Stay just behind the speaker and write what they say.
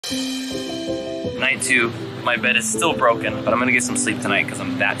Night 2, my bed is still broken, but I'm gonna get some sleep tonight because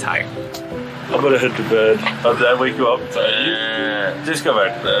I'm that tired. I'm gonna head to bed. Did I wake you up? Just go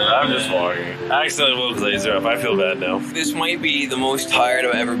back to bed. I'm just walking. I accidentally woke Laser up. I feel bad now. This might be the most tired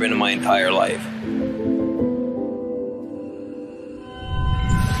I've ever been in my entire life.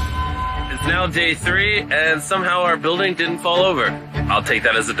 It's now day 3, and somehow our building didn't fall over. I'll take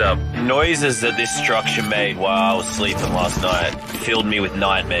that as a dub. Noises that this structure made while I was sleeping last night filled me with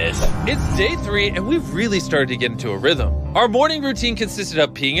nightmares. It's day 3, and we've really started to get into a rhythm. Our morning routine consisted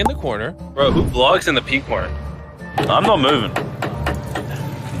of peeing in the corner. Bro, who vlogs in the pee corner? I'm not moving.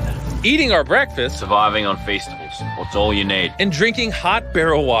 Eating our breakfast. Surviving on Feastables. What's all you need? And drinking hot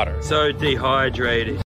barrel water. So dehydrated.